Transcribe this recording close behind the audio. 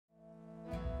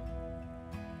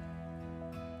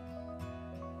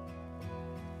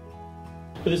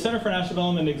But the Center for National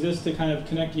Development exists to kind of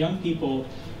connect young people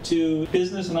to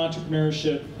business and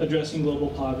entrepreneurship addressing global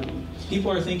poverty.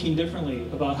 People are thinking differently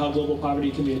about how global poverty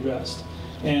can be addressed.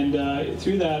 And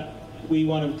through that, we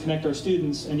want to connect our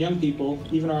students and young people,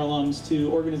 even our alums,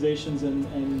 to organizations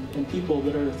and people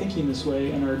that are thinking this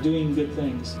way and are doing good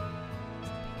things.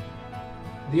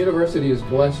 The university is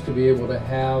blessed to be able to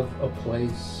have a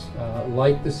place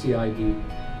like the CID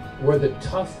where the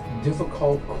tough,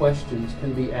 difficult questions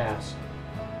can be asked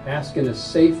in a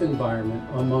safe environment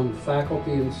among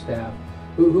faculty and staff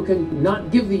who can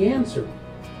not give the answer,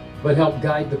 but help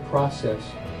guide the process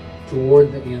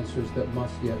toward the answers that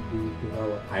must yet be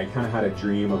developed. I kind of had a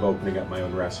dream of opening up my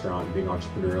own restaurant, being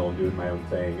entrepreneurial and doing my own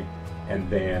thing. And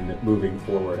then moving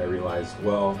forward, I realized,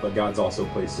 well, but God's also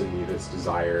placed in me this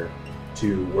desire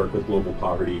to work with global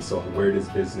poverty. So where does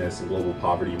business and global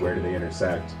poverty, where do they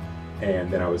intersect?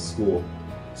 And then I was school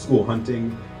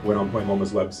hunting, went on Point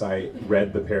Loma's website,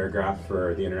 read the paragraph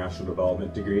for the international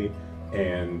development degree,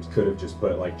 and could have just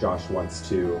put like Josh wants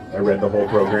to. I read the whole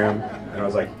program and I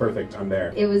was like, perfect, I'm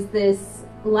there. It was this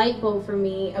light bulb for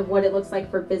me of what it looks like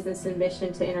for business and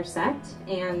mission to intersect,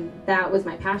 and that was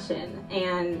my passion.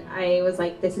 And I was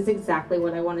like, this is exactly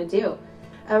what I want to do.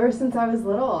 Ever since I was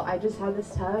little, I just had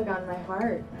this tug on my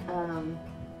heart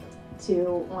to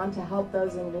want to help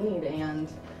those in need,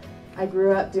 and I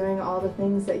grew up doing all the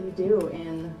things that you do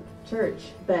in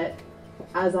church that,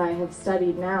 as I have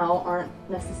studied now, aren't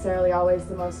necessarily always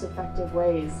the most effective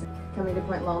ways. Coming to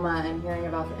Point Loma and hearing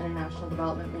about the international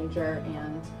development major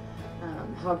and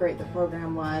how great the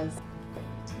program was,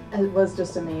 it was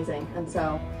just amazing. And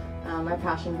so my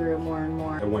passion grew more and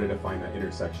more. I wanted to find that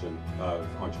intersection of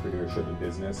entrepreneurship and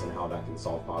business and how that can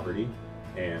solve poverty.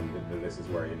 And then this is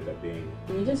where I ended up being.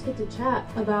 We just get to chat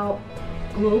about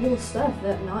global stuff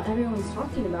that not everyone's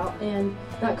talking about, and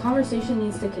that conversation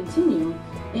needs to continue.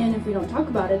 And if we don't talk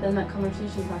about it, then that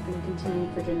conversation is not going to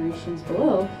continue for generations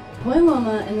below. Point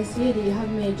Loma and the CID have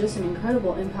made just an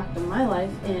incredible impact on my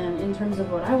life, and in terms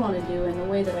of what I want to do and the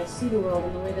way that I see the world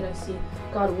and the way that I see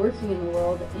God working in the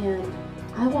world, and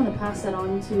I want to pass that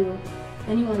on to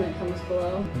anyone that comes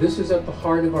below. This is at the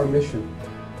heart of our mission.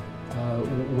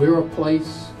 We're a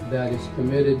place that is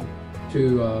committed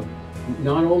to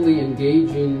not only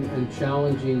engaging and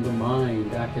challenging the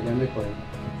mind academically,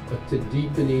 but to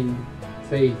deepening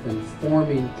faith and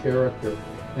forming character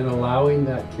and allowing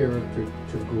that character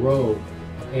to grow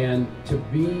and to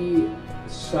be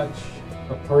such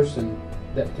a person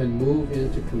that can move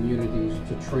into communities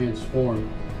to transform.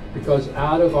 Because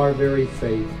out of our very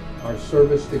faith, our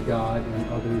service to God and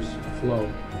others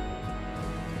flow.